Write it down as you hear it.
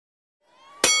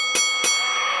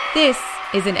This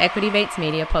is an Equity Mates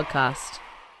Media podcast.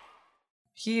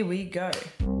 Here we go.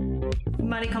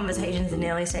 Money conversations in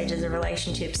early stages of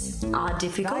relationships are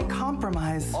difficult. I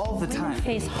compromise all the time.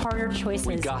 Face harder choices.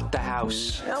 We got the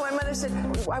house. No, my mother said,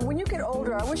 when you get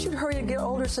older, I wish you'd hurry to get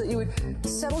older so that you would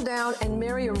settle down and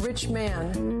marry a rich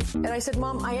man. And I said,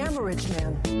 Mom, I am a rich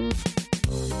man.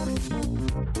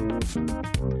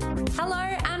 Hello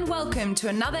and welcome to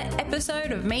another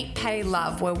episode of Meet, Pay,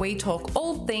 Love, where we talk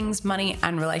all things money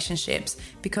and relationships,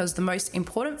 because the most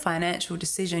important financial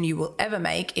decision you will ever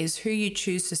make is who you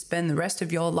choose to spend the rest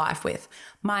of your life with.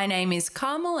 My name is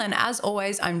Carmel, and as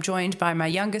always, I'm joined by my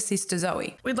younger sister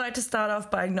Zoe. We'd like to start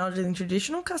off by acknowledging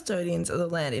traditional custodians of the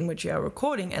land in which we are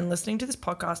recording and listening to this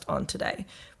podcast on today.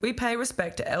 We pay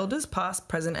respect to elders past,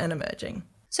 present and emerging.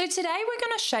 So today we're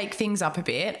going to shake things up a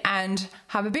bit and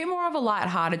have a bit more of a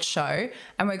light-hearted show,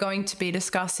 and we're going to be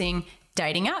discussing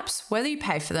dating apps, whether you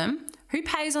pay for them, who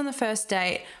pays on the first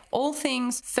date, all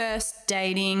things first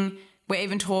dating. We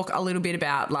even talk a little bit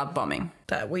about love bombing.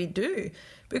 That we do.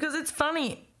 Because it's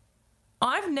funny,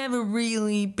 I've never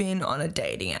really been on a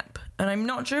dating app. And I'm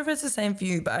not sure if it's the same for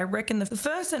you, but I reckon the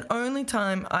first and only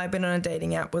time I've been on a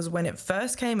dating app was when it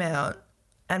first came out,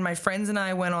 and my friends and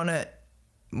I went on it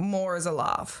more as a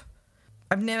laugh.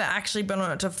 I've never actually been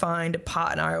on it to find a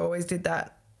partner. I always did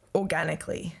that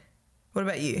organically. What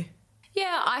about you?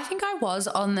 Yeah, I think I was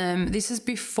on them. This is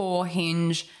before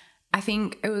Hinge. I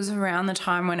think it was around the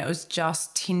time when it was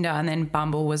just Tinder and then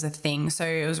Bumble was a thing. So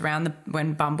it was around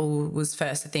when Bumble was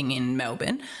first a thing in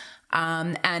Melbourne.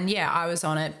 And yeah, I was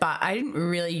on it, but I didn't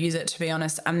really use it, to be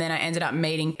honest. And then I ended up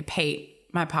meeting Pete,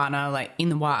 my partner, like in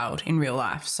the wild, in real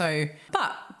life. So,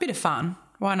 but a bit of fun.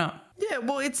 Why not? Yeah,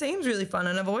 well, it seems really fun,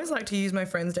 and I've always liked to use my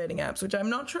friends' dating apps, which I'm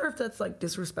not sure if that's, like,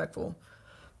 disrespectful,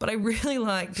 but I really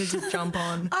like to just jump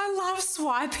on. I love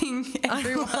swiping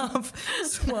everyone. I love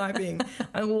swiping.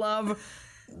 I love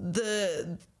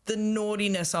the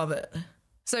naughtiness of it.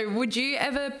 So would you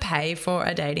ever pay for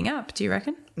a dating app, do you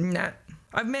reckon? Nah.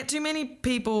 I've met too many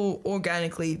people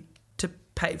organically to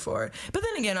pay for it. But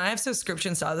then again, I have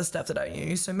subscriptions to other stuff that I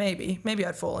use, so maybe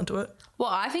I'd fall into it. Well,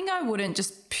 I think I wouldn't,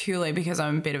 just purely because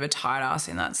I'm a bit of a tight ass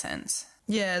in that sense.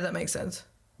 Yeah, that makes sense.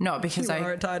 Not because you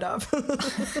are tied up.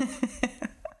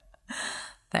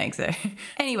 Thanks, though.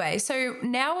 Anyway, so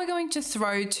now we're going to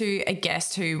throw to a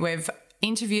guest who we've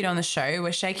interviewed on the show.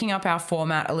 We're shaking up our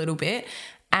format a little bit,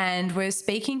 and we're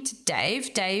speaking to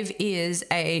Dave. Dave is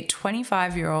a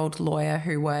 25-year-old lawyer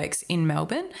who works in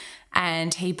Melbourne,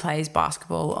 and he plays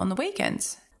basketball on the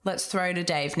weekends. Let's throw to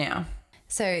Dave now.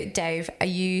 So, Dave, are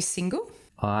you single?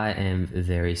 I am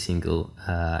very single.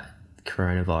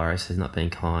 Coronavirus has not been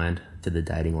kind to the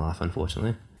dating life,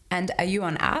 unfortunately. And are you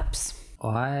on apps?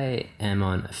 I am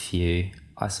on a few.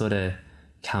 I sort of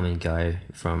come and go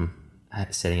from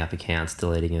setting up accounts,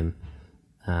 deleting them,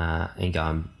 and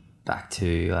going back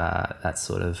to that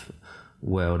sort of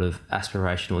world of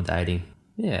aspirational dating.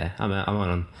 Yeah, I'm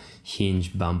on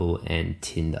Hinge, Bumble and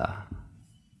Tinder.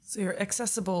 So you're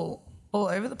accessible all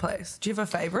over the place. Do you have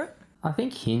a favourite? I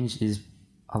think Hinge is,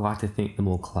 I like to think, the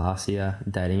more classier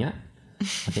dating app. I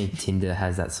think Tinder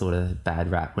has that sort of bad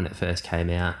rap when it first came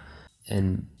out.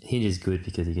 And Hinge is good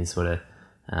because you can sort of,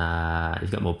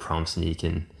 you've got more prompts and you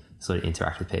can sort of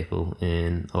interact with people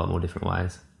in a lot more different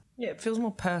ways. Yeah, it feels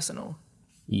more personal.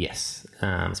 Yes,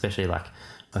 especially like,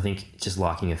 I think just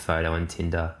liking a photo on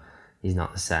Tinder is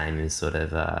not the same as sort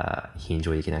of Hinge,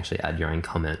 where you can actually add your own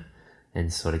comment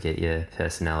and sort of get your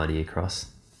personality across.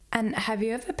 And have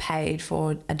you ever paid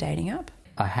for a dating app?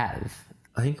 I have.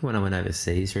 I think when I went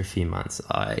overseas for a few months,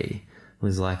 I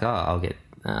was like, I'll get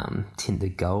Tinder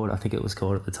Gold, I think it was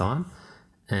called at the time.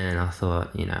 And I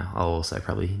thought, I'll also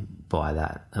probably buy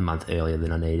that a month earlier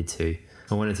than I needed to.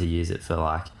 I wanted to use it for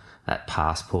like that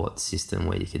passport system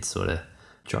where you could sort of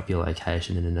drop your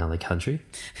location in another country.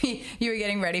 You were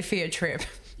getting ready for your trip.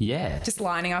 Yeah. Just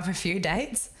lining up a few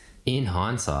dates. In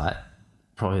hindsight,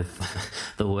 probably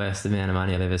the worst amount of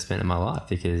money I've ever spent in my life,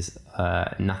 because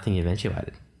nothing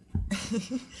eventuated.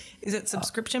 Is it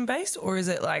subscription based or is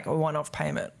it like a one-off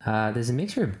payment? There's a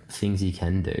mixture of things you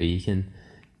can do. You can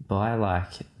buy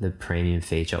like the premium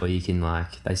feature, or you can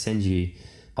they send you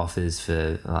offers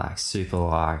for like super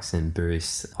likes and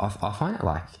boosts. I find it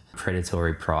like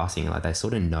predatory pricing. Like they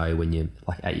sort of know when you're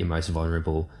like at your most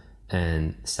vulnerable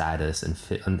and saddest,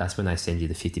 and that's when they send you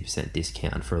the 50%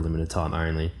 discount for a limited time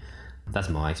only. That's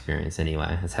my experience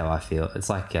anyway. That's how I feel. It's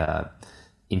like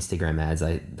Instagram ads.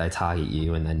 They target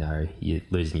you when they know you're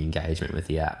losing engagement with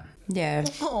the app. Yeah.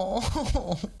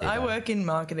 Oh, I work in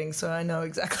marketing, so I know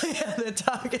exactly how they're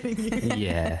targeting you.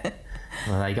 Yeah.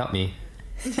 Well, they got me.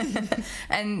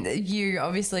 And you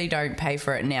obviously don't pay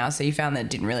for it now, so you found that it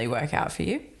didn't really work out for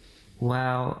you.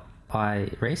 Well, I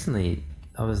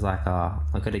was like, oh,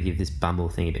 I've got to give this Bumble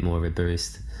thing a bit more of a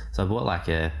boost. So I bought like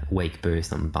a week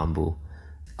boost on Bumble.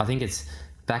 I think it's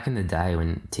back in the day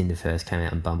when Tinder first came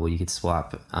out on Bumble, you could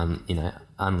swipe,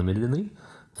 unlimitedly.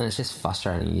 And it's just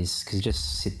frustrating because you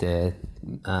just sit there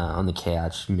on the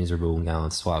couch, miserable, and go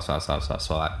on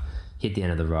swipe, hit the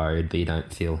end of the road, but you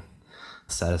don't feel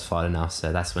satisfied enough.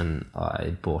 So that's when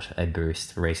I bought a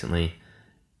boost recently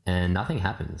and nothing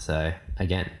happened. So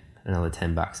again, another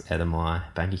 $10 out of my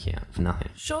bank account for nothing.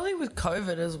 Surely with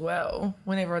COVID as well,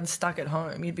 when everyone's stuck at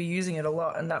home, you'd be using it a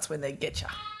lot and that's when they get you.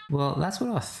 Well, that's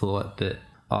what I thought, but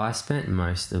I spent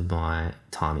most of my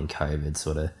time in COVID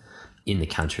sort of in the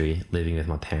country living with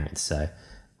my parents. So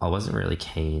I wasn't really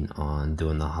keen on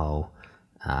doing the whole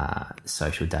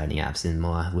social dating apps in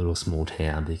my little small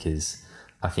town because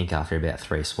I think after about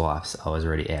 3 swipes, I was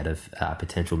already out of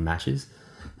potential matches.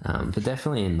 But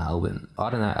definitely in Melbourne, I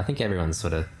don't know, I think everyone's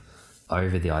sort of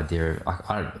over the idea of,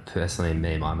 I personally,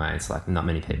 me and my mates, like not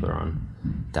many people are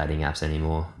on dating apps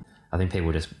anymore. I think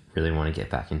people just really want to get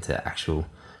back into actual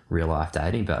real life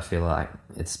dating, but I feel like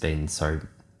it's been so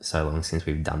long since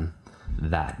we've done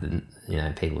that, and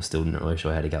people are still not really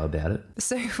sure how to go about it.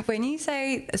 So when you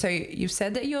say, so you've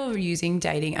said that you're using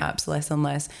dating apps less and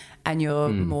less and you're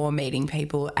more meeting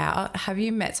people out. Have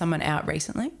you met someone out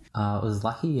recently? I was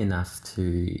lucky enough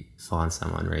to find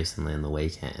someone recently on the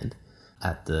weekend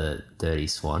at the Dirty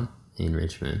Swan in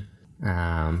Richmond.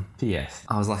 But yes,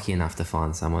 I was lucky enough to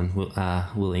find someone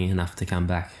willing enough to come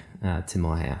back to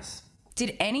my house.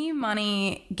 Did any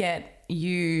money get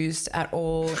used at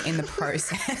all in the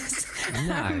process?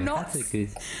 No, that's a good...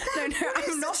 No,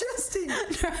 I'm not suggesting. No,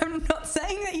 I'm not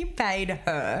saying that you paid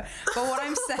her. But what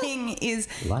I'm saying is,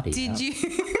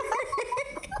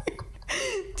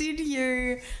 did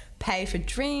you pay for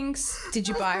drinks? Did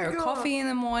you buy her a coffee in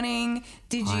the morning?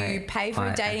 Did you pay for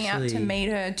a dating app to meet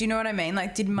her? Do you know what I mean?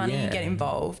 Like, did money get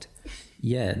involved?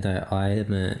 Yeah, no, I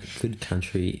am a good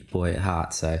country boy at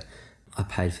heart, so I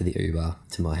paid for the Uber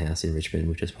to my house in Richmond,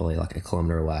 which is probably like a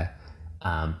kilometre away.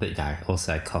 But no,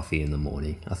 also coffee in the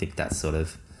morning. I think that's sort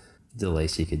of the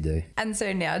least you could do. And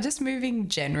so now, just moving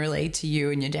generally to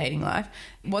you and your dating life,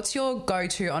 what's your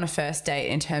go-to on a first date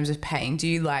in terms of paying? Do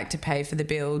you like to pay for the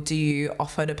bill? Do you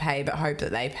offer to pay but hope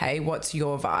that they pay? What's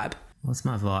your vibe? What's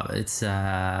my vibe? It's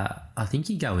I think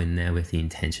you go in there with the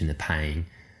intention of paying.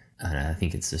 I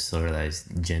think it's just sort of those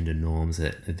gender norms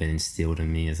that have been instilled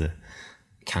in me as a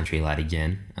country lad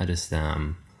again.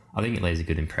 I think it leaves a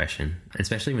good impression,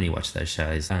 especially when you watch those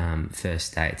shows.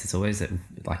 First dates, it's always that,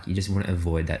 like, you just want to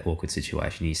avoid that awkward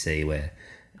situation you see where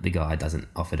the guy doesn't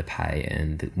offer to pay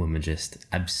and the woman just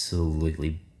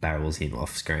absolutely barrels him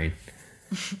off screen.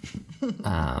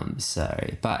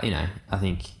 But I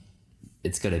think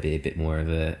it's got to be a bit more of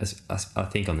I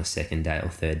think on the second date or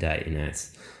third date,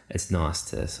 it's nice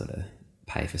to sort of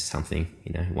pay for something,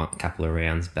 one couple of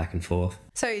rounds back and forth.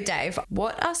 So Dave,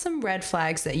 what are some red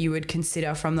flags that you would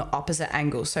consider from the opposite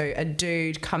angle? So a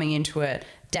dude coming into it,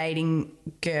 dating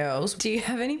girls. Do you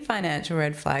have any financial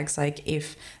red flags? Like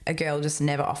if a girl just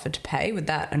never offered to pay, would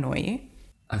that annoy you?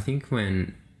 I think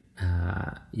when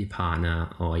your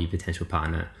partner or your potential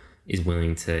partner is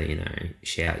willing to,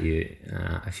 shout you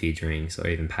a few drinks or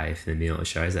even pay for the meal, it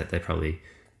shows that they're probably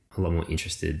a lot more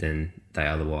interested than they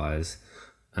otherwise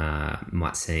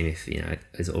might seem if, it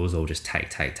was all just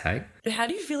take. How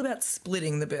do you feel about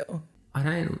splitting the bill?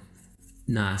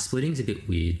 Splitting's a bit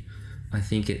weird. I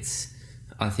think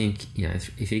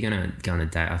if you're going to go on a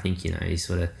date, I think, you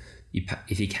sort of,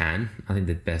 if you can, I think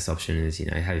the best option is,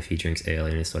 have a few drinks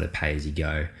early and just sort of pay as you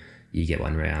go. You get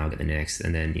one round, I'll get the next.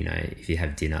 And then, if you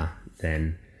have dinner,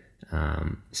 then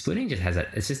splitting just has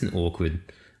it's just an awkward,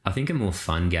 I think a more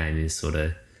fun game is sort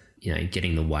of,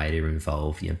 getting the waiter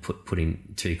involved,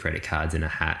 putting 2 credit cards in a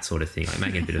hat sort of thing, like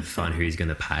making a bit of fun who's going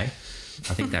to pay.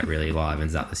 I think that really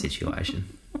livens up the situation.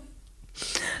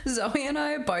 Zoe and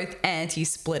I are both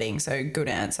anti-splitting, so good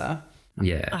answer.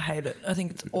 Yeah. I hate it. I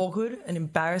think it's awkward and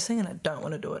embarrassing and I don't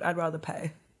want to do it. I'd rather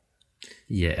pay.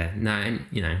 Yeah. No, and,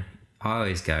 I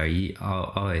always go,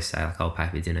 I always say, like, I'll pay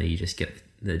for dinner, you just get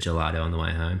the gelato on the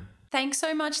way home. Thanks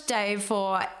so much, Dave,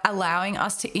 for allowing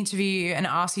us to interview you and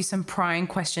ask you some prying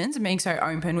questions and being so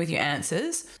open with your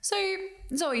answers. So,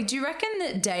 Zoe, do you reckon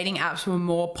that dating apps were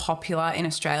more popular in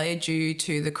Australia due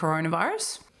to the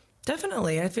coronavirus?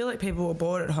 Definitely. I feel like people were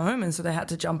bored at home and so they had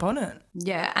to jump on it.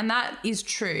 Yeah, and that is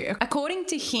true. According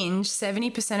to Hinge,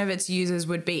 70% of its users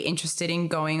would be interested in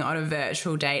going on a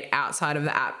virtual date outside of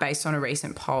the app based on a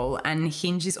recent poll. And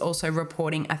Hinge is also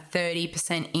reporting a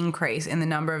 30% increase in the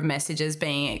number of messages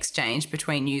being exchanged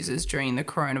between users during the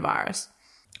coronavirus.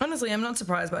 Honestly, I'm not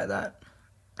surprised by that.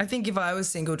 I think if I was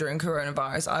single during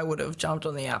coronavirus, I would have jumped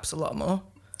on the apps a lot more.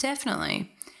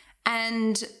 Definitely.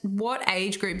 And what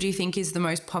age group do you think is the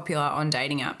most popular on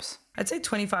dating apps? I'd say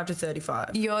 25 to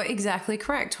 35. You're exactly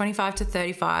correct. 25 to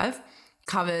 35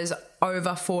 covers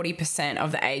over 40%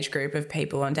 of the age group of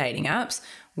people on dating apps,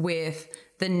 with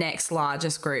the next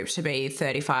largest group to be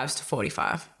 35s to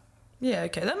 45. Yeah,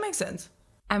 okay, that makes sense.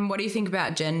 And what do you think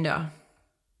about gender?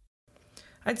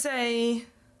 I'd say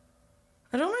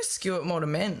I'd almost skew it more to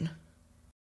men.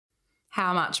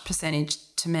 How much percentage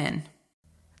to men?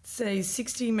 Say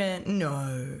 60 men.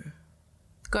 No.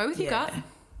 Go with your gut.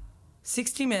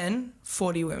 60 men,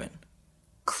 40 women.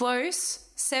 Close.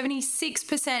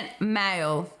 76%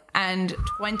 male and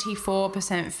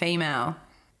 24% female.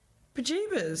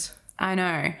 Bejeebers. I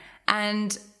know.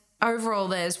 And overall,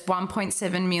 there's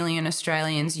 1.7 million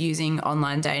Australians using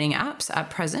online dating apps at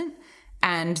present.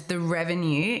 And the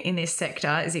revenue in this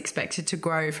sector is expected to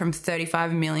grow from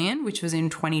 35 million, which was in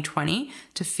 2020,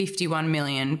 to 51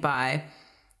 million by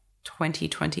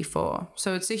 2024.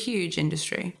 So it's a huge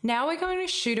industry. Now we're going to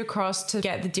shoot across to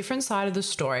get the different side of the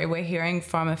story. We're hearing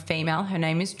from a female. Her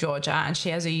name is Georgia, and she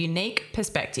has a unique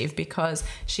perspective because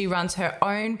she runs her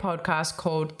own podcast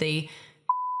called the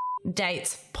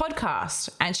Dates Podcast,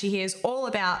 and she hears all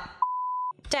about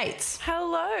dates.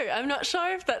 Hello. I'm not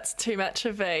sure if that's too much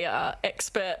of a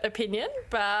expert opinion,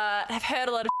 but I've heard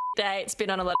a lot of dates, been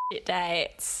on a lot of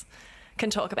dates, can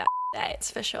talk about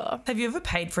dates for sure. Have you ever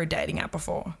paid for a dating app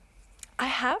before? I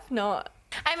have not.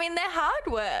 I mean, they're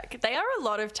hard work. They are a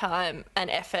lot of time and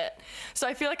effort. So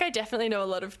I feel like I definitely know a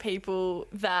lot of people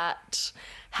that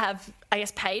have, I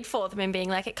guess, paid for them and being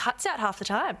like, it cuts out half the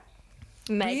time.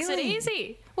 Makes it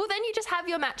easy. Well, then you just have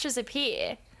your matches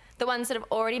appear, the ones that have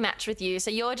already matched with you.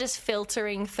 So you're just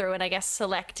filtering through and I guess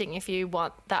selecting if you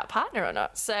want that partner or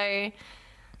not. So I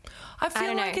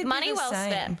feel like it'd money be the well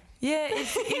same. spent. Yeah,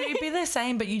 it'd be the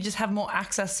same, but you just have more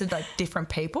access to like different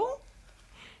people.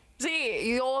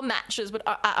 See, your matches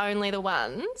are only the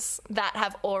ones that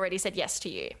have already said yes to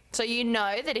you. So you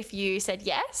know that if you said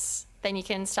yes, then you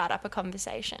can start up a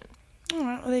conversation. All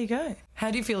right, well, there you go. How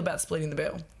do you feel about splitting the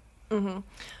bill?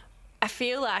 I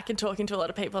feel like, in talking to a lot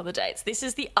of people on the dates, this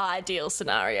is the ideal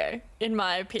scenario, in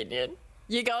my opinion.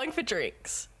 You're going for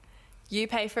drinks. You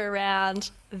pay for a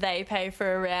round, they pay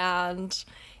for a round.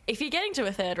 If you're getting to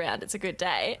a third round, it's a good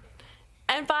date.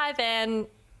 And by then,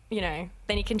 you know,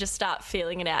 then you can just start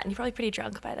feeling it out. And you're probably pretty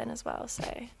drunk by then as well, so.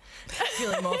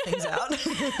 Feeling more things out.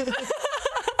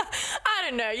 I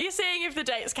don't know. You're seeing if the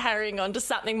date's carrying on to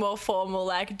something more formal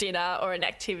like dinner or an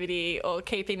activity or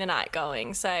keeping the night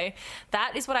going. So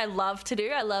that is what I love to do.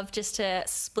 I love just to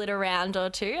split a round or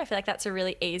two. I feel like that's a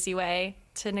really easy way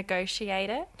to negotiate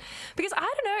it. Because I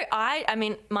don't know, I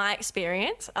mean, my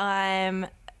experience, I'm,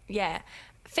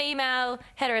 female,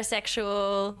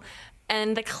 heterosexual,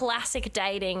 and the classic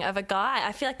dating of a guy,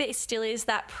 I feel like there still is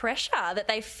that pressure that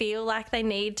they feel like they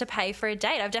need to pay for a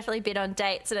date. I've definitely been on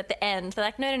dates and at the end, they're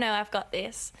like, no, I've got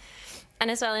this. And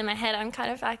as well in my head, I'm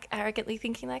kind of like arrogantly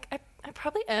thinking like, I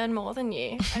probably earn more than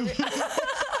you.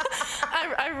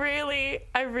 I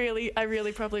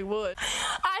really probably would.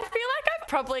 I feel like I've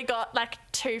probably got like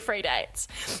 2 free dates.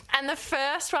 And the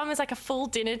first one was like a full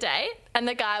dinner date. And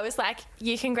the guy was like,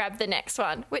 you can grab the next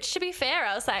one. Which to be fair,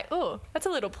 I was like, oh, that's a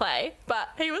little play. But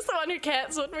he was the one who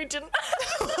cancelled and we didn't.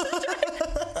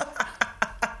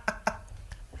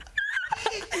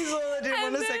 He's all I didn't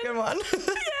want a second one.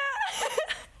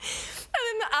 And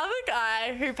then the other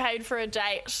guy who paid for a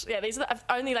date, these are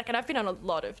and I've been on a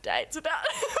lot of dates about,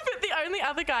 but the only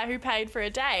other guy who paid for a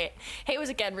date, he was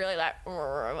again really like,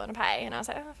 I want to pay. And I was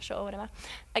like, oh, for sure, whatever.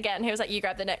 Again, he was like, you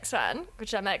grab the next one,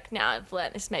 which I'm like, now I've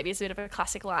learnt this maybe is a bit of a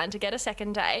classic line to get a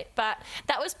second date. But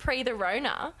that was pre the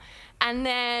Rona. And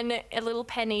then a little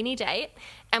panini date,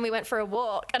 and we went for a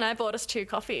walk, and I bought us 2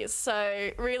 coffees.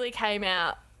 So really came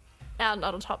out not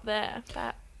on top there.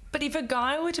 But if a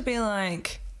guy were to be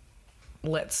like,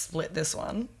 let's split this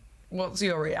one, what's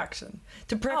your reaction?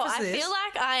 To preface this... I feel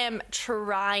like I am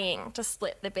trying to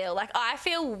split the bill. Like, I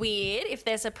feel weird if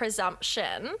there's a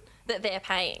presumption that they're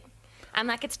paying. I'm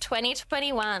like, it's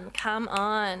 2021. Come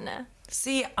on.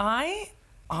 See, I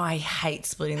hate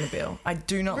splitting the bill. I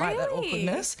do not like that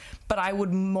awkwardness, but I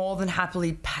would more than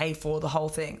happily pay for the whole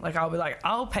thing. Like, I'll be like,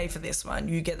 I'll pay for this one.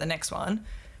 You get the next one.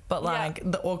 But like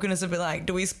the awkwardness of it, like,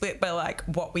 do we split by like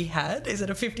what we had? Is it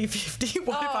a 50-50?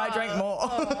 What if I drank more?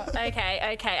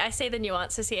 Okay. I see the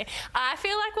nuances here. I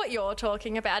feel like what you're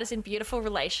talking about is in beautiful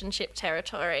relationship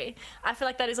territory. I feel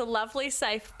like that is a lovely,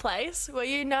 safe place where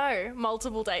you know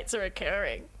multiple dates are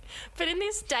occurring. But in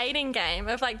this dating game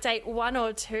of like date 1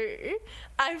 or 2,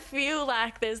 I feel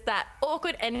like there's that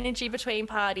awkward energy between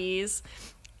parties.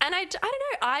 And I don't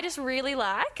know, I just really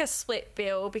like a split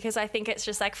bill because I think it's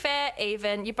just like fair,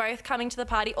 even, you're both coming to the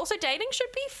party. Also, dating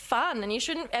should be fun and you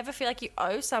shouldn't ever feel like you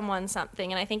owe someone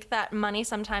something. And I think that money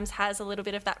sometimes has a little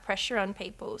bit of that pressure on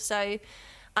people. So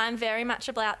I'm very much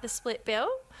about the split bill.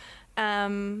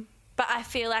 But I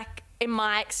feel like in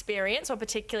my experience, or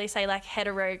particularly say like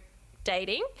hetero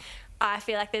dating, I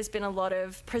feel like there's been a lot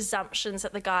of presumptions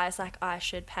that the guy's like, I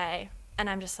should pay. And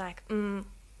I'm just like,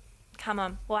 come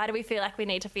on, why do we feel like we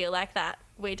need to feel like that?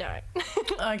 We don't.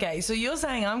 Okay, so you're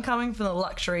saying I'm coming from the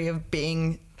luxury of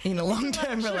being in a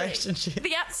long-term relationship.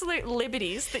 The absolute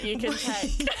liberties that you can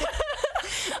take.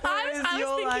 I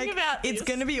was thinking about this. It's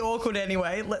going to be awkward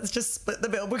anyway. Let's just split the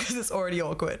bill because it's already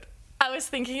awkward. I was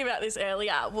thinking about this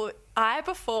earlier. Well, I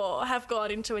before have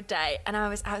gone into a date and I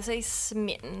was absolutely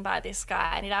smitten by this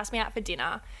guy and he'd asked me out for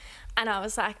dinner. And I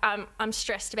was like, I'm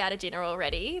stressed about a dinner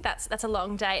already. That's a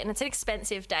long date and it's an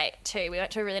expensive date too. We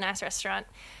went to a really nice restaurant.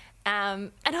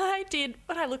 And I did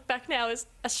what I look back now as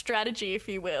a strategy, if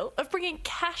you will, of bringing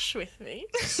cash with me.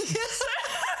 Because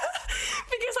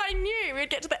I knew we'd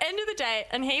get to the end of the date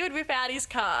and he would whip out his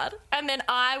card and then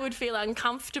I would feel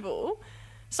uncomfortable.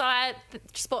 So I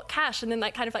just bought cash and then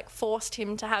like kind of like forced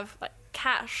him to have like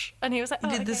cash. And he was like,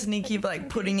 the sneaky like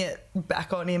putting it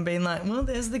back on him, being like, well,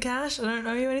 there's the cash. I don't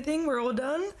owe you anything. We're all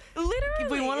done. Literally. If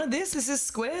we wanted this is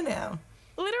square now.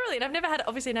 Literally. And I've never had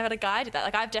a guy do that.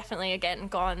 Like I've definitely, again,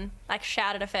 gone, like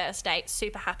shouted a first date,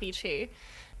 super happy to.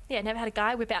 Yeah, never had a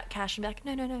guy whip out cash and be like,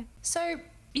 no. So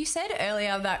you said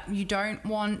earlier that you don't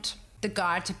want the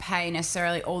guy to pay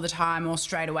necessarily all the time or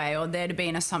straight away, or there to be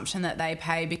an assumption that they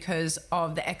pay because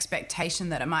of the expectation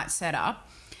that it might set up.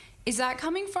 Is that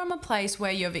coming from a place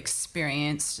where you've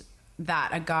experienced that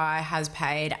a guy has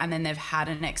paid and then they've had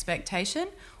an expectation?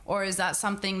 Or is that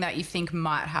something that you think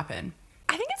might happen?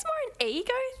 I think it's more an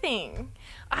ego thing.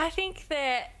 I think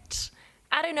that,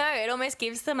 I don't know, it almost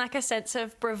gives them like a sense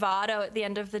of bravado at the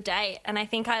end of the date. And I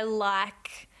think I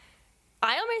almost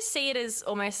see it as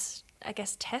almost, I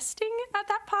guess, testing at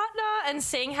that partner and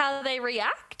seeing how they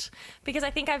react. Because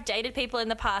I think I've dated people in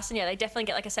the past and they definitely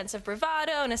get like a sense of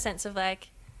bravado and a sense of like,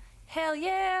 hell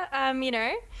yeah, I'm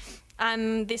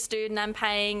this dude and I'm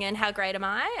paying and how great am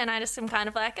I? And I just am kind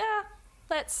of like,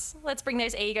 let's bring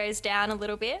those egos down a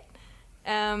little bit.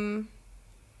 I don't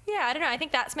know. I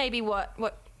think that's maybe what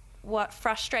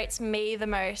frustrates me the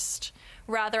most,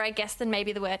 rather, I guess, than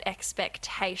maybe the word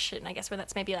expectation. I guess when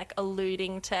that's maybe like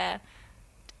alluding to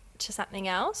something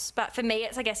else. But for me,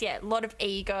 it's, I guess, a lot of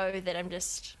ego that I'm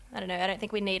just, I don't know, I don't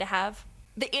think we need to have.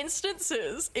 The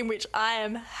instances in which I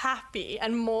am happy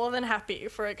and more than happy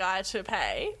for a guy to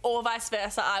pay, or vice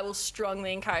versa, I will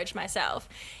strongly encourage myself,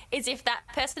 is if that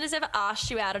person has ever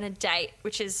asked you out on a date,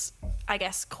 which is, I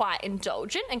guess, quite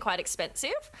indulgent and quite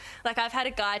expensive. Like I've had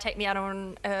a guy take me out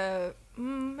on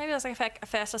maybe it was like a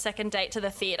first or second date to the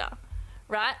theatre,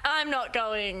 right? I'm not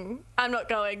going,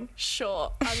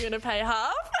 sure, I'm going to pay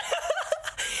half.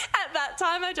 At that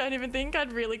time, I don't even think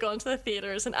I'd really gone to the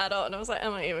theatre as an adult, and I was like,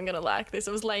 I'm not even going to like this.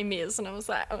 It was Les Mis, and I was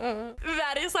like,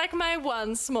 That is like my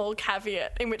one small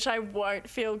caveat in which I won't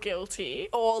feel guilty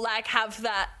or like have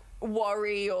that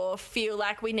worry or feel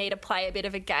like we need to play a bit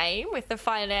of a game with the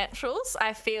financials.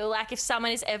 I feel like if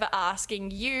someone is ever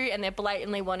asking you and they're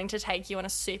blatantly wanting to take you on a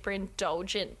super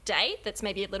indulgent date that's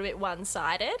maybe a little bit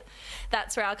one-sided,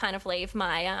 that's where I'll kind of leave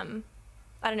my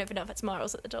I don't even know if it's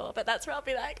morals at the door, but that's where I'll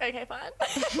be like, okay, fine.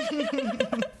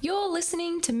 You're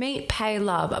listening to Meet, Pay,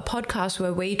 Love, a podcast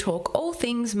where we talk all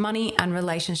things money and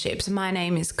relationships. My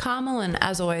name is Carmel, and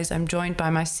as always, I'm joined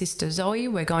by my sister Zoe.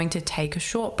 We're going to take a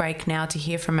short break now to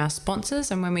hear from our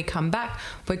sponsors, and when we come back,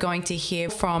 we're going to hear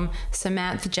from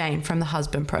Samantha Jane from The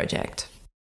Husband Project.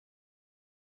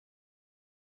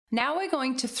 Now we're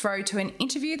going to throw to an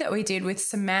interview that we did with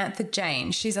Samantha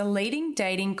Jane. She's a leading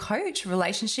dating coach,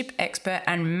 relationship expert,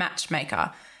 and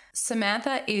matchmaker.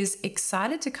 Samantha is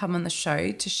excited to come on the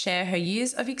show to share her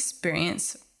years of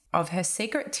experience of her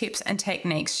secret tips and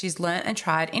techniques she's learned and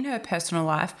tried in her personal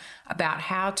life about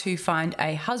how to find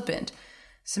a husband.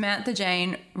 Samantha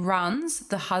Jane runs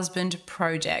The Husband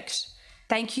Project.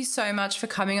 Thank you so much for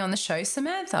coming on the show,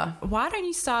 Samantha. Why don't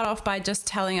you start off by just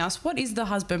telling us what is The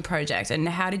Husband Project and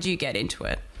how did you get into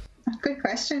it? Good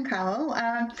question, Carl.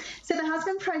 So the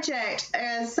Husband Project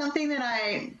is something that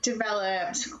I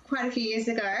developed quite a few years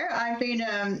ago. I've been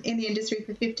in the industry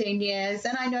for 15 years,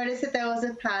 and I noticed that there was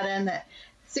a pattern that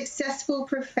successful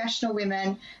professional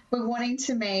women were wanting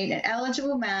to meet an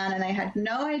eligible man and they had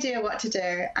no idea what to do.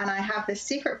 And I have the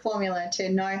secret formula to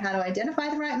know how to identify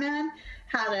the right man,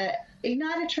 how to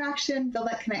ignite attraction, build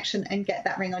that connection, and get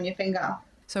that ring on your finger.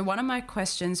 So one of my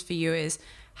questions for you is,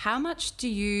 how much do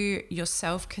you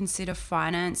yourself consider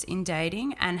finance in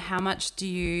dating, and how much do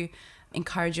you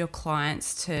encourage your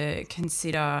clients to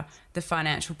consider the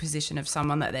financial position of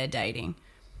someone that they're dating?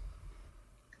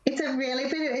 It's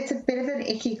a bit of an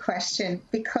icky question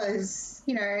because,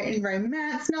 you know, in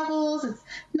romance novels, it's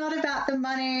not about the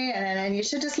money and you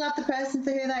should just love the person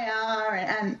for who they are.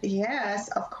 And yes,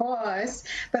 of course.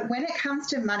 But when it comes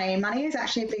to money is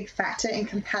actually a big factor in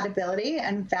compatibility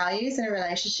and values in a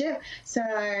relationship. So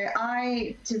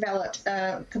I developed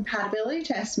a compatibility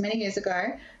test many years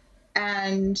ago.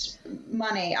 And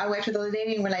money, I worked with a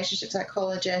leading relationship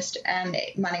psychologist, and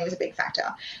money was a big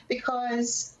factor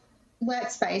because,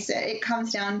 let's face it, it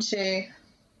comes down to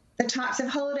the types of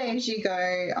holidays you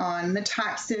go on, the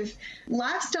types of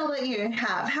lifestyle that you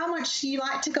have, how much you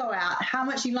like to go out, how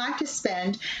much you like to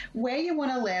spend, where you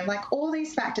want to live, like all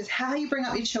these factors, how you bring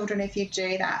up your children if you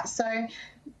do that. So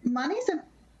money's a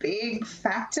big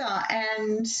factor,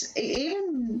 and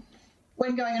even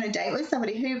when going on a date with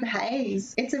somebody who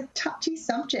pays, it's a touchy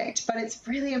subject, but it's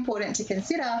really important to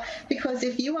consider, because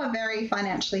if you are very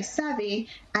financially savvy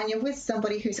and you're with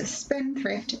somebody who's a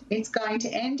spendthrift, it's going to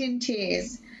end in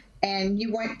tears and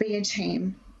you won't be a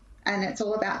team. And it's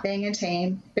all about being a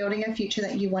team, building a future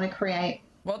that you want to create.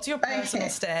 What's your personal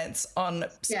stance on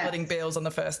splitting bills on the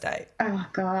first date? Oh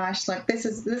gosh, like this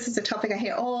is a topic I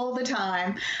hear all the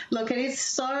time. Look, it is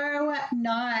so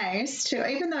nice to,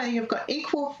 even though you've got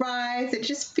equal rights, it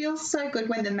just feels so good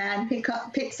when the man picks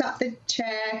up the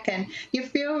check and you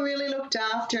feel really looked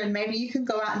after, and maybe you can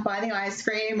go out and buy the ice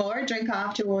cream or a drink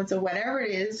afterwards or whatever it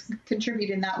is,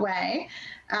 contribute in that way.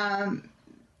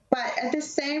 But at the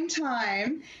same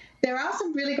time, there are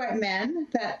some really great men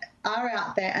that are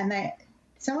out there, and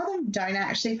some of them don't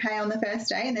actually pay on the first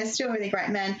day, and they're still really great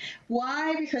men.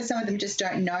 Why? Because some of them just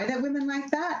don't know that women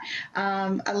like that.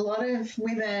 A lot of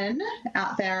women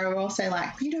out there are also like,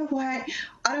 you know what,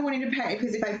 I don't want him to pay,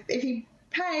 because if he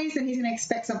pays, then he's going to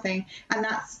expect something, and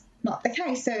that's not the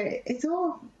case. So it's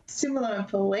all similar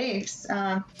beliefs.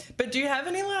 But do you have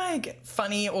any like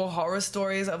funny or horror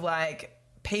stories of like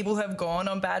people have gone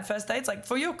on bad first dates? Like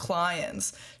for your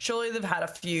clients, surely they've had a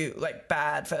few like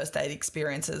bad first date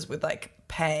experiences with like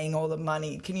paying all the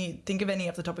money. Can you think of any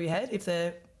off the top of your head if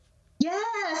they're...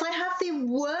 Yes, I have the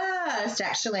worst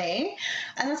actually.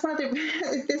 And that's one of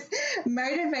this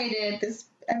motivated this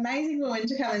amazing woman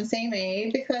to come and see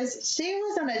me, because she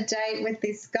was on a date with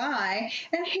this guy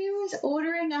and he was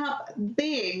ordering up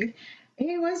big.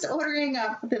 He was ordering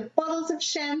up the bottles of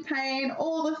champagne,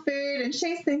 all the food, and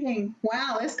she's thinking,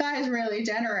 wow, this guy is really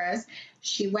generous.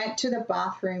 She went to the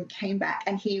bathroom, came back,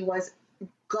 and he was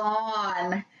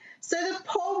gone. So the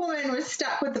poor woman was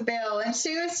stuck with the bill, and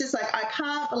she was just like, I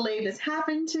can't believe this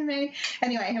happened to me.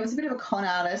 Anyway, he was a bit of a con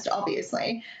artist,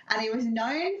 obviously, and he was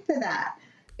known for that.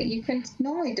 You can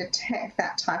normally detect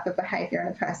that type of behaviour in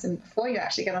a person before you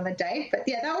actually get on the date. But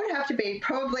yeah, that would have to be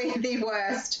probably the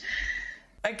worst.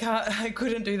 I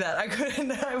couldn't do that.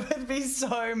 I would be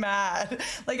so mad.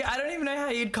 Like, I don't even know how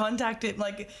you'd contact him.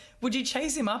 Like, would you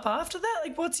chase him up after that?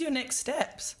 Like, what's your next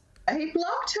steps? He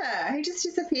blocked her. He just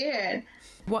disappeared.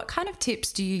 What kind of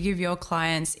tips do you give your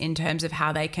clients in terms of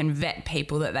how they can vet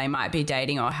people that they might be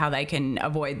dating, or how they can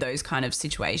avoid those kind of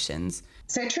situations?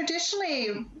 So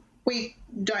traditionally, we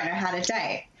don't know how to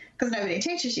date because nobody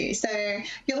teaches you. So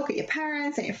you look at your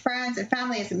parents and your friends and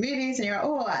families and movies and you're like,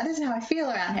 oh, this is how I feel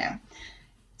around him.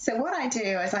 So what I do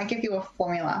is I give you a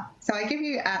formula. So I give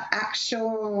you an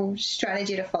actual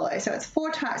strategy to follow. So it's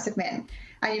 4 types of men.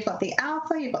 And you've got the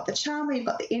alpha, you've got the charmer, you've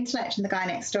got the intellect, and the guy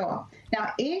next door.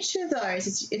 Now, each of those,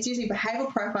 it's usually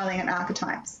behavioral profiling and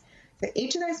archetypes. So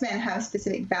each of those men have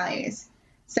specific values.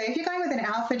 So if you're going with an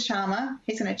alpha charmer,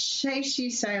 he's going to chase you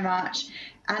so much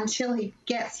until he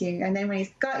gets you. And then when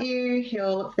he's got you,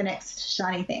 he'll look for the next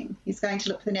shiny thing. He's going to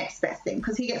look for the next best thing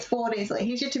because he gets bored easily.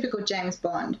 He's your typical James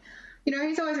Bond. You know,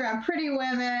 he's always around pretty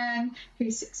women,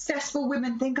 who's successful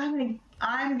women think,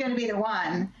 I'm going to be the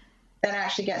one that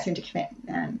actually gets him to commit.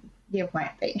 And you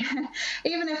won't be.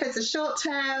 Even if it's a short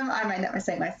term, I made that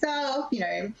mistake myself, you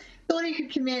know, thought he could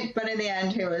commit, but in the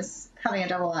end he was having a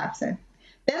double life. So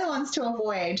they're the ones to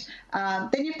avoid.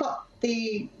 Then you've got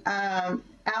the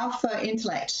alpha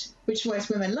intellect, which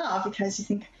most women love because you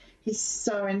think He's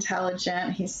so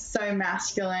intelligent. He's so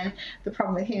masculine. The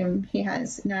problem with him, he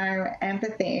has no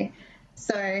empathy.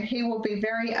 So he will be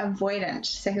very avoidant.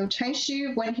 So he'll chase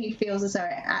you when he feels as though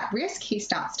at risk. He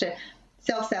starts to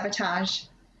self-sabotage.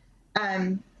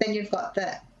 Then you've got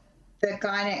the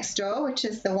guy next door, which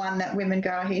is the one that women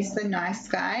go, he's the nice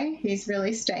guy. He's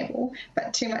really stable,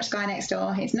 but too much guy next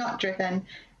door. He's not driven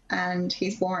and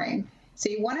he's boring. So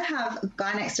you want to have a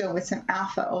guy next door with some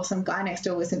alpha or some guy next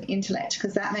door with some intellect,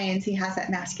 because that means he has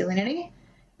that masculinity,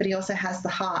 but he also has the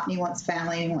heart and he wants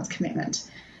family and he wants commitment.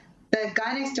 The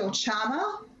guy next door charmer,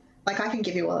 like I can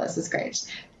give you all this, is great.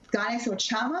 Guy next door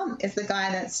charmer is the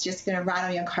guy that's just going to ride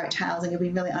on your coattails and you'll be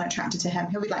really unattracted to him.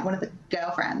 He'll be like one of the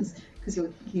girlfriends because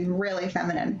he's really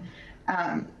feminine.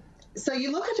 So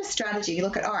you look at a strategy, you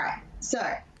look at, all right, so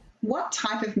what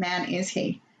type of man is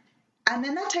he? And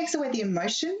then that takes away the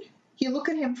emotion. You look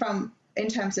at him in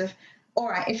terms of, all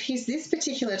right, if he's this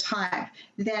particular type,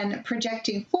 then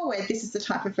projecting forward, this is the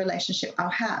type of relationship I'll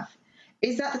have.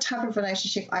 Is that the type of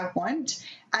relationship I want?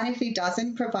 And if he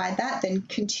doesn't provide that, then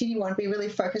continue on, be really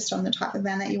focused on the type of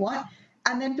man that you want,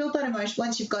 and then build that emotion.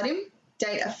 Once you've got him,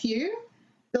 date a few,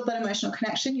 build that emotional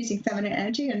connection using feminine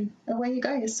energy, and away you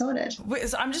go, you're sorted.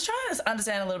 So I'm just trying to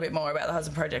understand a little bit more about the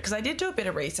Husband Project, because I did do a bit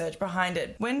of research behind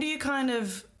it. When do you kind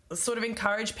of sort of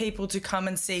encourage people to come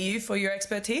and see you for your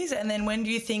expertise? And then when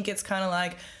do you think it's kind of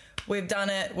like, we've done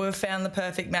it, we've found the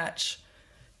perfect match,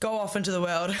 go off into the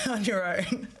world on your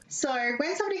own? So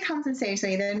when somebody comes and sees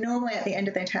me, they're normally at the end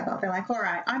of their tether. They're like, all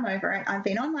right, I'm over it. I've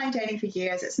been online dating for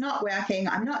years. It's not working.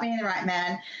 I'm not meeting the right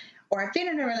man. Or I've been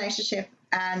in a relationship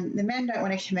and the men don't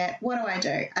want to commit. What do I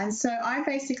do? And so I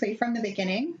basically, from the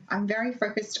beginning, I'm very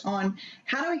focused on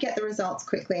how do we get the results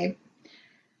quickly.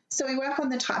 So we work on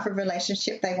the type of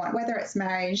relationship they want, whether it's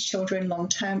marriage, children,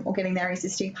 long-term, or getting their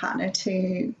existing partner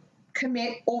to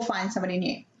commit or find somebody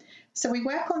new. So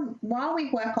while we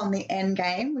work on the end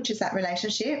game, which is that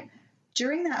relationship,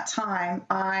 during that time,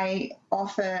 I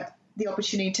offer the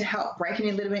opportunity to help break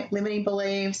any limiting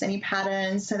beliefs, any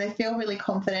patterns, so they feel really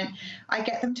confident. I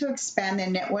get them to expand their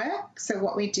network. So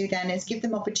what we do then is give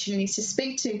them opportunities to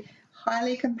speak to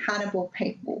highly compatible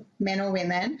people, men or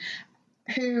women,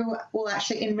 who will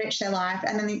actually enrich their life,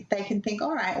 and then they can think,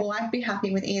 all right, well, I'd be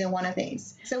happy with either one of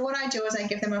these. So what I do is I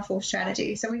give them a full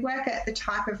strategy. So we work at the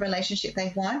type of relationship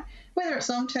they want, whether it's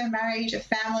long-term marriage, a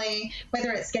family,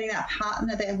 whether it's getting that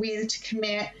partner they're with to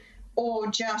commit, or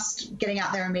just getting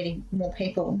out there and meeting more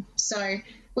people. So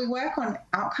we work on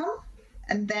outcome,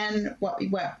 and then what we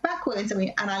work backwards,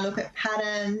 and I look at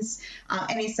patterns,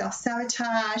 any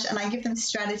self-sabotage, and I give them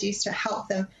strategies to help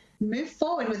them move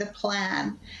forward with a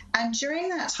plan. And during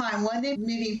that time, when they're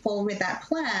moving forward with that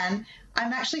plan,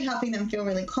 I'm actually helping them feel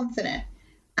really confident,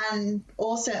 and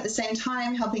also at the same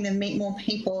time helping them meet more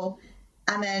people,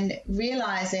 and then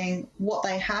realizing what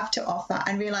they have to offer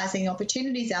and realizing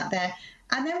opportunities out there.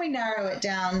 And then we narrow it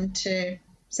down to,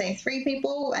 say, 3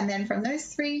 people, and then from those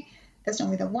 3, there's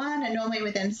normally the one, and normally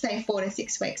within, say, 4 to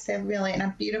 6 weeks, they're really in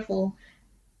a beautiful,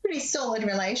 pretty solid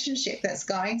relationship that's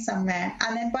going somewhere.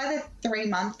 And then by the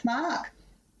 3-month mark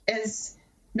is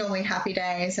normally happy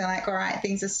days. They're like, all right,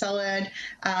 things are solid,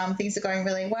 things are going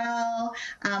really well.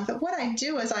 But what I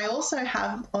do is I also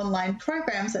have online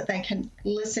programs that they can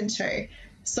listen to.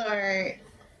 So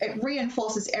it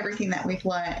reinforces everything that we've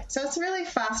learned. So it's really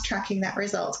fast tracking that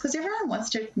results, because everyone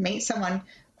wants to meet someone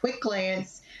quickly.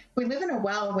 We live in a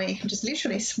world where you can just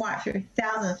literally swipe through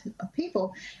thousands of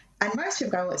people. And most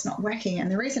people go, well, it's not working.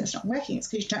 And the reason it's not working is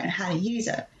because you don't know how to use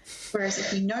it. Whereas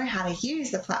if you know how to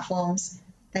use the platforms,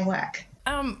 they work.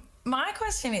 My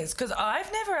question is, because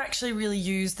I've never actually really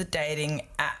used the dating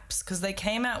apps, because they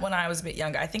came out when I was a bit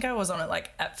younger. I think I was on it like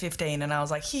at 15 and I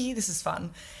was like, this is fun.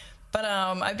 But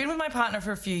I've been with my partner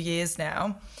for a few years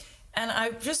now, and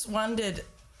I've just wondered,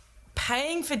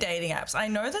 paying for dating apps, I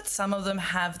know that some of them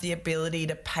have the ability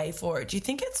to pay for it. Do you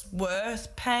think it's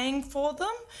worth paying for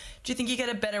them? Do you think you get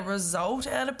a better result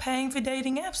out of paying for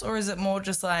dating apps, or is it more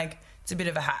just like it's a bit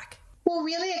of a hack? Well,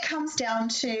 really, it comes down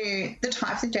to the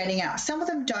types of dating apps. Some of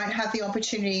them don't have the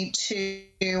opportunity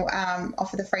to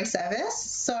offer the free service.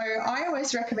 So I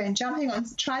always recommend jumping on,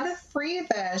 try the free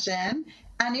version.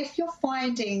 And if you're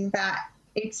finding that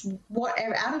it's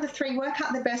whatever, out of the 3, work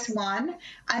out the best one,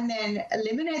 and then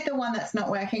eliminate the one that's not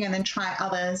working, and then try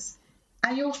others.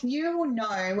 And you will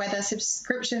know whether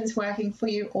subscription's working for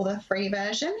you or the free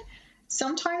version.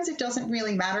 Sometimes it doesn't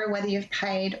really matter whether you've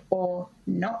paid or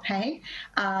not paid.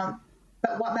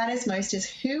 But what matters most is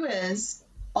who is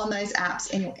on those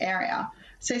apps in your area.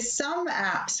 So some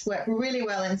apps work really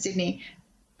well in Sydney,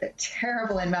 but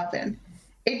terrible in Melbourne.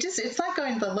 it's like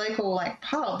going to the local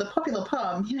pub, the popular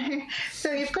pub,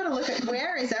 So you've got to look at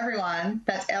where is everyone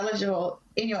that's eligible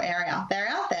in your area. They're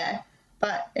out there,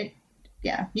 but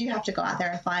you have to go out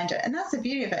there and find it. And that's the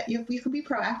beauty of it. You can be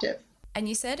proactive. And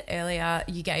you said earlier,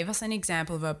 you gave us an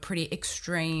example of a pretty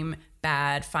extreme,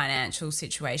 bad financial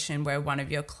situation where one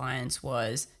of your clients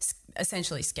was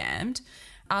essentially scammed.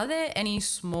 Are there any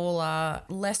smaller,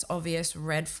 less obvious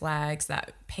red flags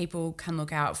that people can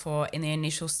look out for in the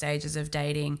initial stages of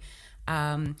dating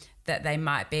that they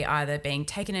might be either being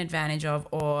taken advantage of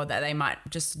or that they might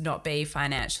just not be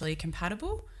financially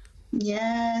compatible?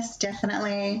 Yes,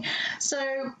 definitely.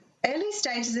 So early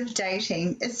stages of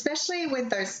dating, especially with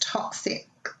those toxic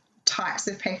types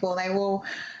of people, they will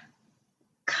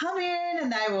come in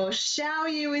and they will shower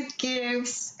you with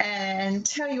gifts and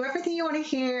tell you everything you want to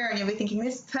hear, and you'll be thinking,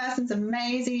 this person's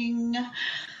amazing.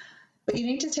 But you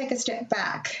need to take a step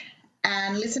back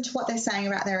and listen to what they're saying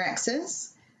about their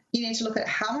exes. You need to look at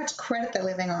how much credit they're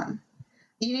living on.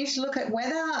 You need to look at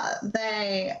whether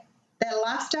their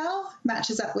lifestyle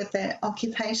matches up with their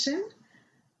occupation,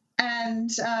 and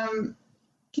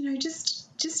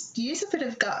just use a bit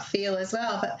of gut feel as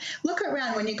well. But look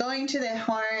around when you're going to their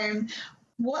home.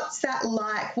 What's that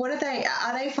like?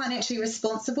 Are they financially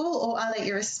responsible or are they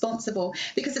irresponsible?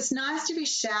 Because it's nice to be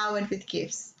showered with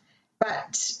gifts,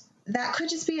 but that could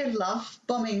just be a love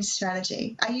bombing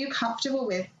strategy. Are you comfortable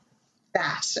with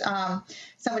that?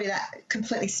 Somebody that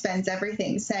completely spends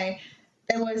everything. Say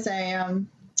there was an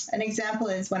example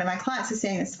is one of my clients was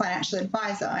seeing this financial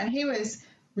advisor, and he was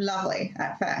lovely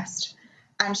at first.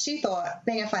 And she thought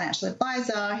being a financial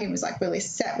advisor, he was really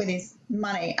set with his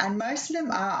money. And most of them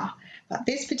are. But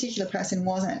this particular person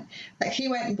wasn't. He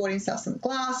went and bought himself some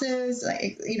glasses,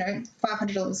 $500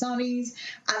 sunnies.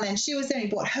 And then she was there and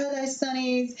he bought her those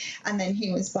sunnies. And then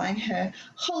he was buying her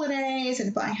holidays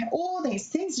and buying her all these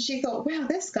things. And she thought, wow,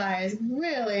 this guy is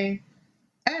really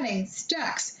earning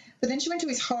stacks. But then she went to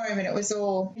his home and he was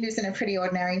in a pretty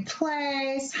ordinary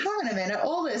place. Hang on a minute,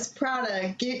 all this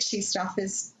Prada, Gucci stuff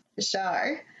is for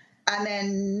show. And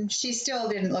then she still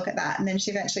didn't look at that. And then she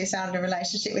eventually started a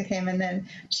relationship with him. And then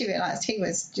she realized he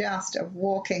was just a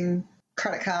walking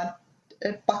credit card,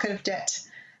 a bucket of debt.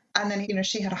 And then,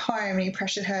 she had a home and he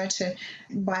pressured her to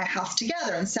buy a house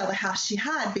together and sell the house she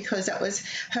had because that was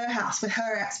her house with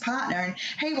her ex-partner. And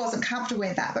he wasn't comfortable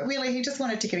with that. But really, he just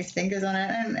wanted to get his fingers on it.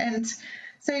 And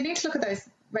so you need to look at those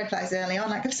red flags early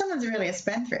on. If someone's really a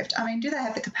spendthrift, do they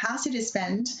have the capacity to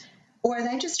spend? Or are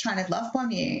they just trying to love bomb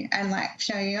you and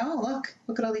show you, oh,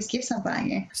 look at all these gifts I'm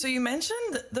buying you? So you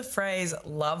mentioned the phrase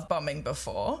love bombing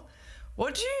before.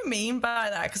 What do you mean by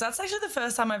that? Because that's actually the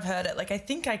first time I've heard it. I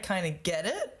think I kind of get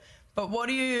it, but what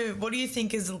do you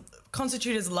think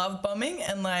constitute as love bombing,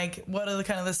 and what are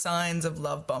the signs of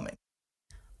love bombing?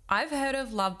 I've heard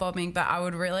of love bombing, but I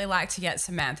would really like to get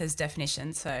Samantha's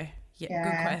definition. So yeah.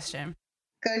 Good question.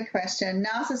 Good question.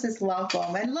 Narcissist love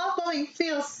bomb. And love bombing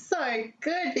feels so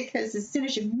good because as soon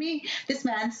as you meet this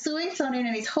man, swings on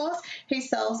in his horse, he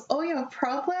solves all your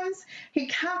problems. He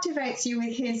captivates you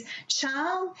with his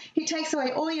charm. He takes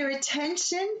away all your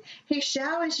attention. He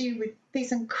showers you with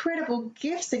these incredible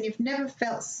gifts and you've never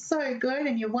felt so good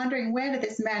and you're wondering, where did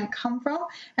this man come from?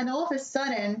 And all of a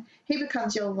sudden, he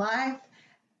becomes your life.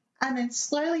 And then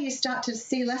slowly you start to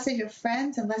see less of your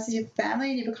friends and less of your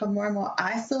family, and you become more and more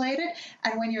isolated.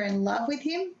 And when you're in love with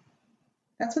him,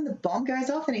 that's when the bomb goes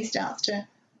off and he starts to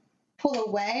pull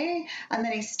away, and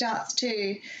then he starts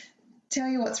to tell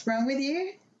you what's wrong with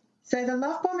you. So the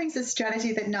love bombing is a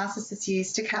strategy that narcissists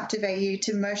use to captivate you,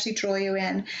 to emotionally draw you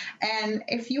in. And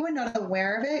if you are not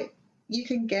aware of it, you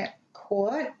can get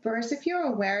caught. Whereas if you're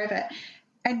aware of it,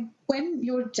 and when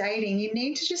you're dating, you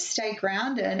need to just stay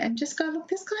grounded and just go, look,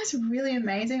 this guy's really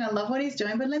amazing. I love what he's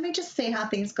doing, but let me just see how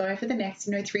things go for the next,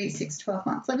 3, 6, 12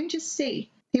 months. Let me just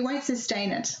see. He won't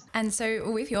sustain it. And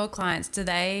so with your clients, do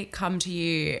they come to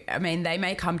you? They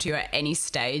may come to you at any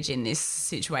stage in this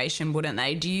situation, wouldn't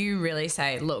they? Do you really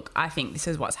say, look, I think this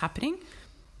is what's happening?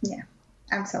 Yeah,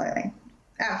 absolutely.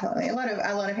 Absolutely. A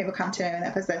lot of people come to me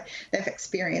because they've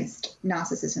experienced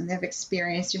narcissism, they've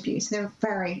experienced abuse. They're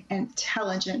very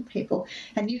intelligent people,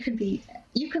 and you can be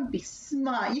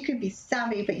smart, you can be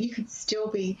savvy, but you could still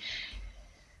be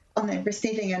on the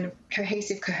receiving end of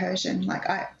cohesive coercion.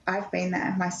 I've been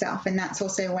there myself, and that's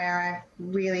also where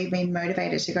I've really been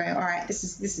motivated to go, all right, this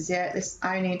is it.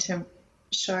 I need to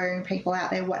show people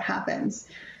out there what happens.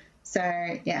 So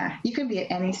yeah, you can be at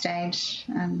any stage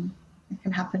and it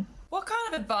can happen. What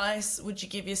kind of advice would you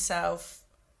give yourself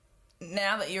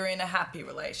now that you're in a happy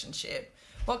relationship?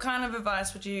 What kind of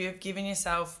advice would you have given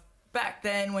yourself back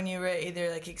then when you were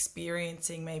either like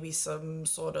experiencing maybe some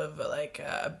sort of like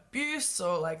abuse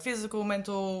or like physical,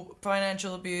 mental,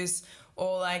 financial abuse,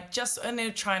 or like just and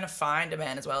they're trying to find a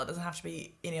man as well. It doesn't have to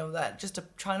be any of that. Just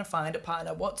trying to find a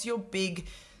partner. What's your big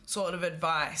sort of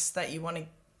advice that you want to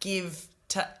give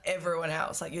to everyone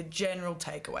else? Like your general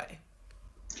takeaway?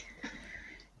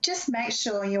 Just make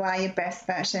sure you are your best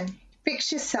version.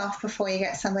 Fix yourself before you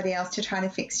get somebody else to try to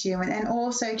fix you, and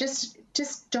also just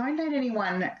don't let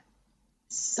anyone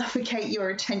suffocate your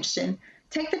attention.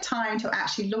 Take the time to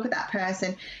actually look at that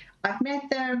person. I've met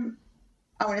them.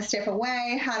 I want to step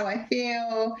away. How do I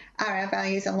feel? Are our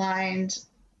values aligned?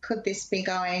 Could this be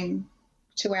going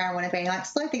to where I want to be? Like,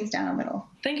 slow things down a little.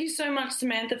 Thank you so much,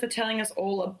 Samantha, for telling us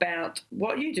all about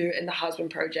what you do in the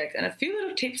Husband Project and a few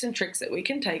little tips and tricks that we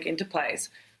can take into place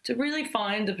to really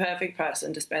find the perfect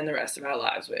person to spend the rest of our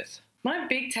lives with. My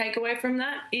big takeaway from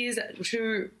that is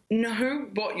to know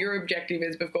what your objective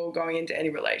is before going into any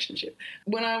relationship.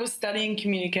 When I was studying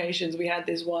communications, we had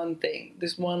this one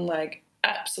like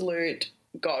absolute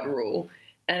God rule,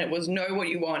 and it was know what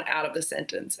you want out of the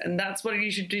sentence. And that's what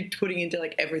you should be putting into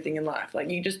like everything in life. Like,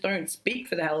 you just don't speak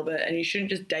for the hell of it, and you shouldn't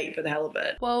just date for the hell of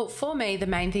it. Well, for me, the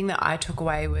main thing that I took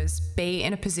away was be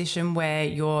in a position where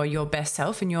you're your best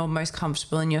self and you're most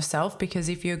comfortable in yourself, because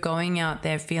if you're going out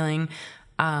there feeling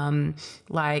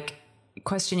like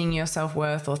questioning your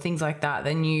self-worth or things like that,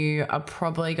 then you are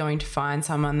probably going to find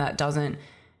someone that doesn't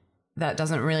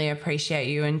really appreciate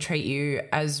you and treat you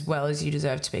as well as you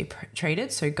deserve to be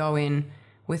treated. So go in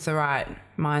with the right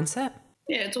mindset.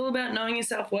 Yeah, it's all about knowing your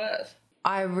self-worth.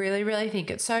 I really, really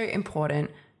think it's so important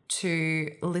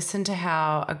to listen to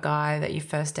how a guy that you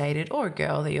first dated or a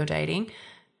girl that you're dating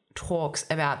talks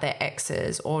about their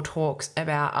exes or talks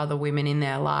about other women in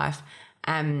their life.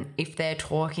 If they're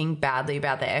talking badly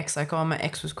about their ex, like, oh, my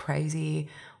ex was crazy,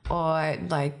 or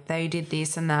like they did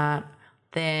this and that,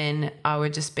 then I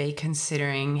would just be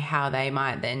considering how they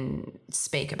might then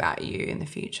speak about you in the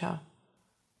future.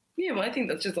 Yeah, well, I think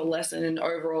that's just a lesson in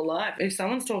overall life. If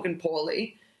someone's talking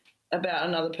poorly about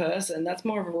another person, that's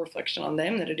more of a reflection on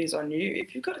them than it is on you.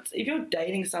 If you're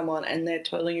dating someone and they're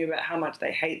telling you about how much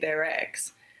they hate their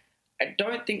ex, I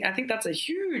think that's a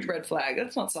huge red flag.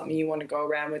 That's not something you want to go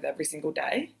around with every single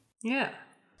day. Yeah,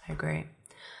 I agree.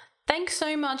 Thanks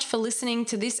so much for listening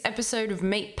to this episode of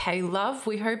Meet, Pay, Love.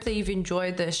 We hope that you've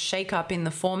enjoyed the shake up in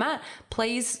the format.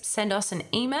 Please send us an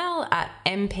email at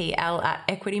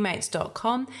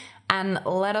mpl@equitymates.com and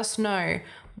let us know.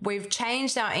 We've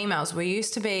changed our emails. We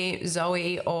used to be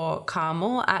Zoe or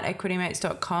Carmel at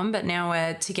equitymates.com, but now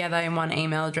we're together in one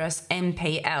email address,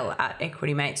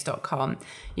 mpl@equitymates.com.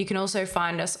 You can also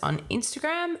find us on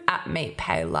Instagram at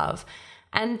meetpaylove.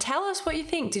 And tell us what you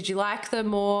think. Did you like the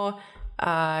more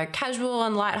casual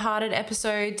and lighthearted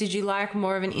episode? Did you like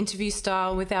more of an interview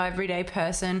style with our everyday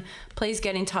person? Please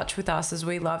get in touch with us, as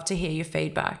we love to hear your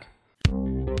feedback.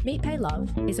 Meet, Pay,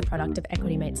 Love is a product of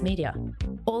Equity Mates Media.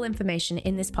 All information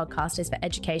in this podcast is for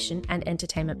education and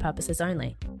entertainment purposes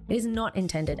only. It is not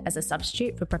intended as a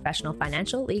substitute for professional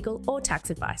financial, legal, or tax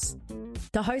advice.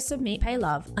 The hosts of Meet, Pay,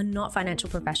 Love are not financial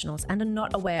professionals and are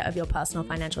not aware of your personal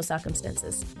financial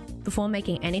circumstances. Before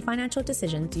making any financial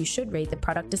decisions, you should read the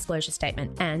product disclosure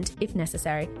statement and, if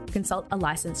necessary, consult a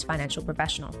licensed financial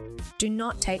professional. Do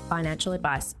not take financial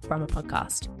advice from a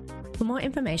podcast. For more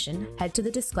information, head to the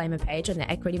disclaimer page on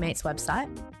the Equity Mates website,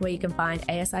 where you can find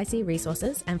ASIC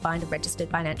resources and find a registered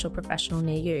financial professional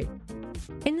near you.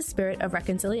 In the spirit of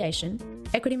reconciliation,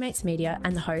 Equity Mates Media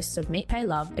and the hosts of Meet, Pay,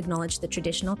 Love acknowledge the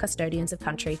traditional custodians of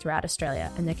country throughout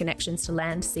Australia and their connections to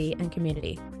land, sea and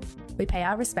community. We pay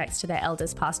our respects to their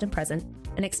elders past and present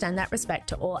and extend that respect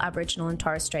to all Aboriginal and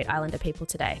Torres Strait Islander people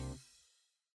today.